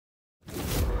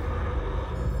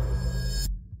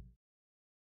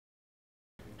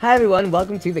Hi everyone,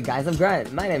 welcome to the Guys of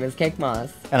Grunt. My name is Cake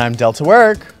Moss. And I'm Delta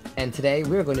Work. And today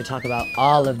we're going to talk about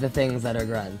all of the things that are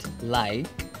Grunt, like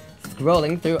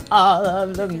scrolling through all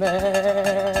of the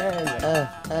men.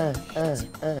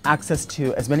 Access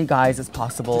to as many guys as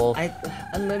possible.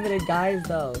 Unlimited guys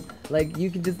though. Like you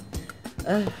can just...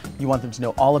 You want them to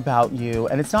know all about you.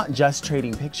 And it's not just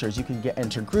trading pictures. You can get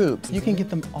into groups. You can get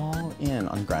them all in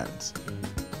on Grunt.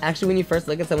 Actually, when you first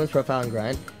look at someone's profile on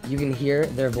Grunt, you can hear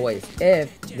their voice.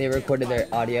 If they recorded their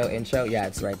audio intro, yeah,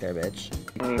 it's right there, bitch.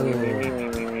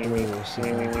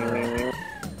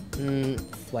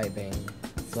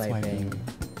 Swiping.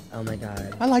 Oh my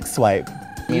god. I like swipe.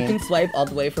 You can swipe all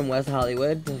the way from West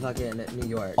Hollywood to fucking New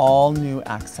York. All new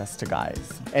access to guys.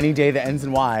 Any day that ends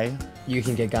in Y. You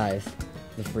can get guys.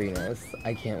 The freeness.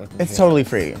 I can't with this. It's totally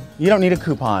free. You don't need a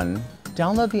coupon.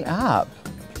 Download the app.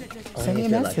 Send me a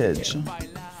message.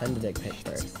 Send a dick pic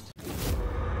first.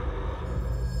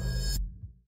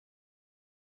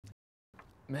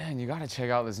 Man, you gotta check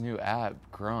out this new app,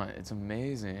 Grunt. It's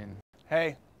amazing.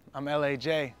 Hey, I'm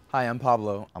LAJ. Hi, I'm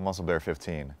Pablo. I'm Muscle Bear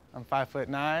 15. I'm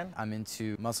 5'9". I'm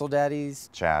into muscle daddies,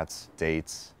 Chats,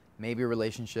 dates. maybe a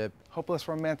relationship. Hopeless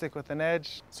romantic with an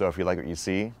edge. So if you like what you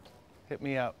see, Hit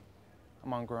me up.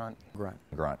 I'm on Grunt. Grunt.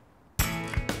 Grunt.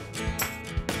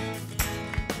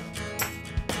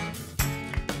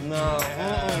 No.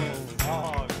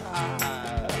 Oh,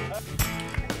 God.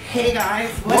 Hey guys,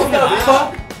 what's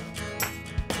up?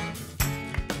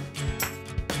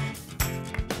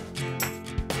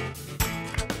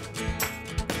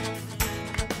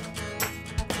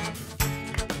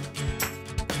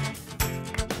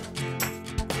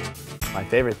 My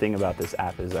favorite thing about this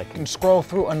app is I You can can scroll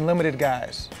through unlimited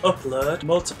guys. Upload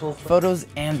multiple Photos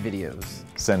and videos.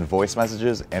 Send voice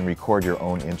messages and record your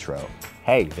own intro.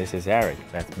 hey, this is Eric,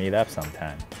 let's meet up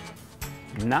sometime.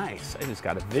 Nice, I just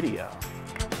got a video.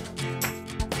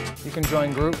 You can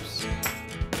join groups.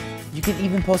 You can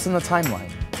even post on the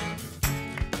timeline.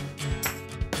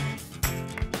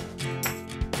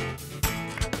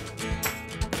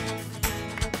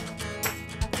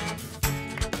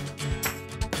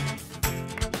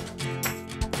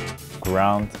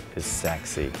 Grunt is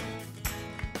sexy.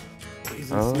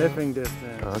 He's in sniffing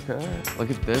distance. Okay. Look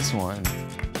at this one.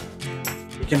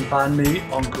 You can find me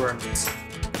on Grunt. It's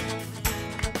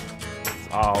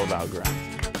all about Grunt.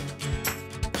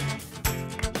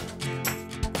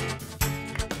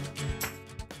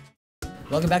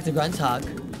 Welcome back to Grunt Talk.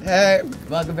 Hey,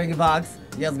 Welcome, Biggie Box.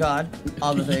 Yes, God.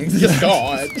 All the things.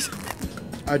 God.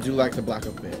 I do like to block a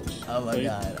bitch. Oh my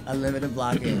god. Unlimited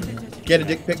blocking. Get a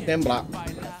dick pic, then block.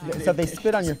 So if they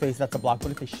spit on your face, that's a block.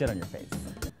 What if they shit on your face?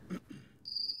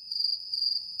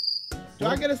 Do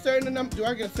I get a certain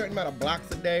amount of blocks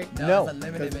a day? No. It's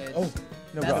unlimited, bitch. Oh,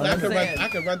 No, That's bro. what I'm saying. I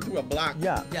can run through a block.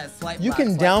 Yeah. Yeah, swipe You block, can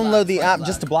swipe download block, the swipe app block.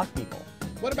 just to block people.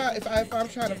 What about if I'm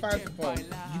trying to find some phones?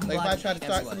 Like if I block try to start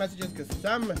everyone. some messages, because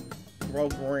some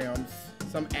programs,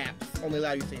 some apps only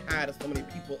allow you to say hi to so many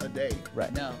people a day.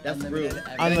 Right. No. That's unlimited rude.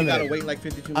 every- And then you gotta Unlimited. wait like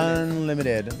 52 minutes.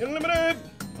 Unlimited. Unlimited.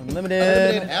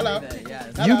 Unlimited. Hello.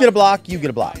 Yeah. You get a block, you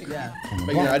get a block. Yeah.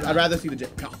 But you know, I'd rather see the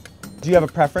dick cock. Do you have a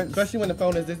preference? Especially when the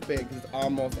phone is this big, because it's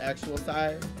almost actual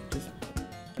size. Just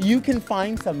You can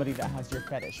find somebody that has your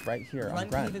fetish right here on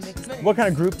Grunt Grunt. even makes sense. What kind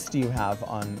of groups do you have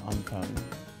on phone?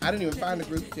 I didn't even find the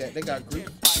groups yet. They got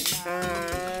groups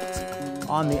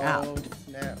On the app. Oh,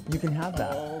 snap. You can have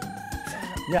that. Oh,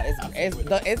 Yeah.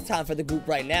 It's time for the group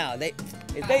right now. They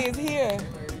is here.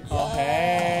 Oh,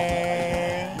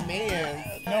 hey. man.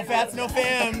 No fats, no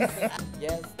fins.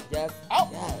 Yes. Oh.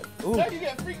 Yes. Now you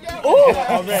get freaked out.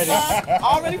 Already.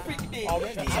 Already freaking dead.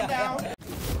 I'm down.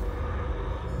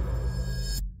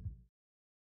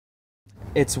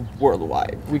 It's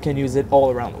worldwide. We can use it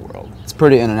all around the world. It's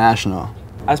pretty international.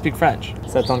 I speak French.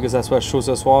 Ça tente que ça soit chaud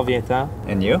ce soir, viens-t'en.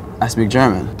 And you? I speak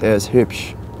German. There's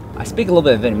hübsch. I speak a little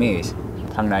bit of Vietnamese.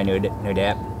 Thằng này nur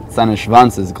đẹp. Seine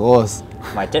Schwanz ist groß.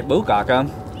 My tit boo kaka.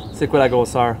 C'est quoi la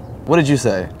grosseur? What did you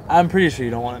say? I'm pretty sure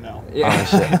you don't want to know. Oh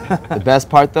shit. The best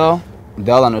part though,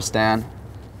 they'll understand.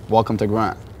 Welcome to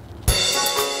Grunt.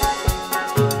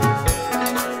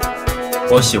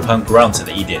 我喜欢 Grunt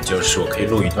的一点就是我可以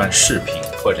录一段视频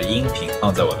或者音频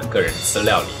放在我的个人资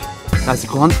料里。 That's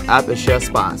Grunt app et share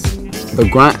space. The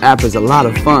Grunt app is a lot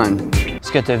of fun.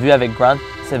 Ce que tu as vu avec Grunt,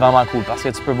 c'est vraiment cool parce que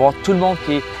tu peux voir tout le monde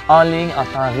qui est en ligne en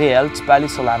temps réel. Tu peux aller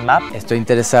sur la map. Estoy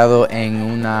interesado en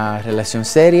una relación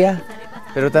seria,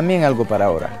 pero también algo para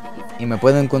ahora. Y me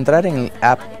puedo encontrar en el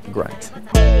app Grunt.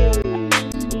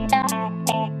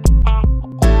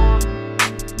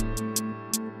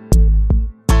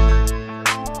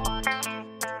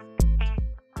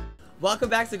 Welcome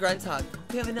back to Grunt Talk.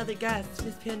 We have another guest,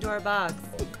 Miss Pandora Box.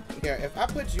 Here, if I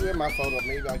put you in my photo,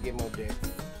 maybe I'll get more dicks.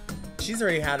 She's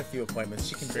already had a few appointments.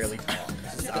 She can barely talk.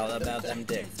 It's all about them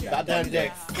dicks. About them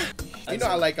dicks. You know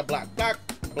I like a black.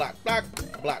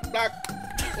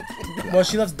 Well,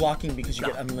 she loves blocking because you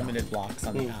get unlimited blocks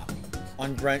on the app.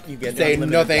 On Grunt, you get Say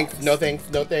unlimited no thanks, blocks. no thanks,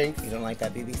 no thanks. You don't like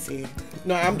that BBC?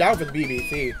 No, I'm down for the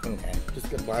BBC. Okay. Just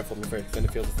get blindfold me first, then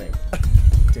it feels the same.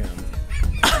 Damn.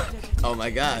 Oh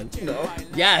my god. No.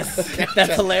 Yes,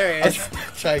 that's hilarious.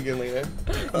 Try again later.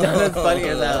 No, that's funny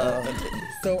as hell.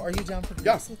 So, are you down for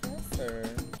this with us, or?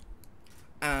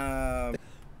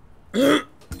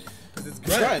 Because it's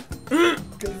Grunt.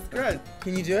 Because it's Grunt.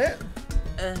 Can you do it?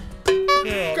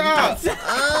 God.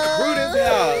 Rude as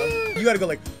hell. You gotta go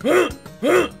like.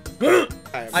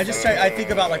 I think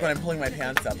about like when I'm pulling my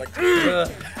pants up, like. You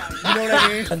know what I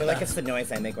mean? I feel like it's the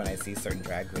noise I make when I see certain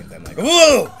drag queens. I'm like,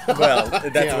 whoa! Well,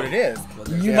 that's what it is.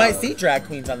 You might see drag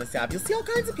queens on this app. You'll see all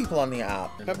kinds of people on the app.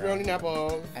 Pepperoni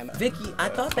apples. Vicky, I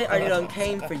thought they already done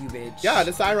came for you, bitch. Yeah,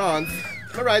 the Sirens.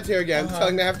 My ride's here again.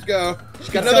 Telling me I have to go.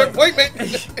 She got another appointment.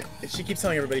 She keeps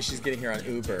telling everybody she's getting here on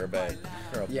Uber, but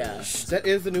girl, yeah, that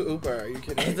is the new Uber. Are you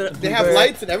kidding? They Uber? have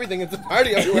lights and everything. It's a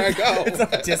party everywhere I go. It's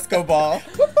a disco ball.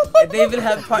 They even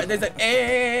have there's like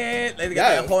they got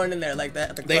that horn in there like that.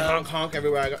 At the they club. honk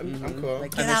everywhere I go. I'm cool.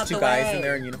 Like, And there's two guys in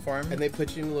there in uniform. And they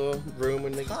put you in a little room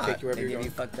and they take you wherever They you're get going.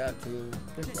 you fucked up too.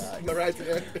 My ride's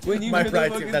here. When you My hear the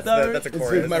ride's fucking here. siren, That's a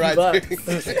chorus. My ride's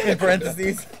here. In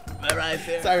parentheses. My ride's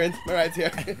here. Sirens. My ride's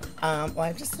here. well,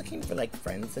 I'm just looking for like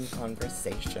friends and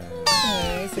conversation.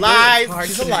 Lies.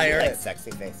 She's a liar. Like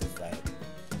sexy faces, like.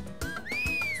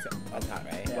 That's not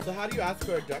right. So how do you ask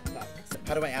for a duck duck?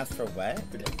 How do I ask for what?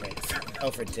 For dick pics.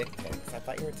 Oh, for dick pics. I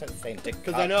thought you were saying dick pics.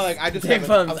 Because I know, like, I just Dick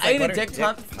haven't. pumps. I need a dick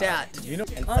pump stat. You know.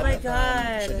 Oh my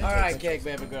god. All right, cake,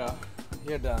 baby girl.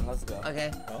 You're done. Let's go.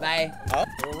 Okay. Bye. Oh.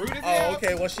 Rude as Oh, hell.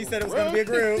 okay. Well, she said it was gonna be a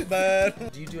group,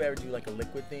 but do you ever do like a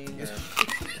liquid thing?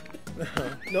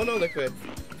 No liquid.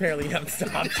 Apparently, you haven't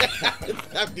stopped.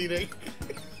 Stop eating.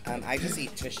 I just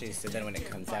eat tissue, so then when it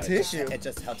comes out, Tissue? it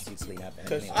just helps you clean up.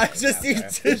 And I just eat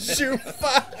tissue.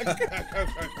 Fuck.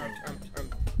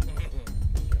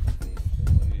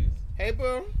 Hey,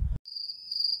 boo.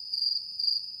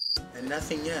 And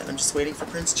nothing yet. I'm just waiting for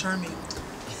Prince Charming.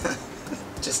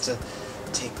 Just to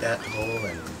take that hole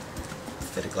and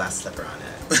fit a glass slipper on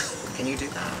it. Can you do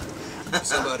that?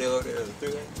 Somebody ordered a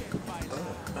 3.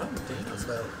 Oh, damn.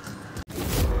 Well,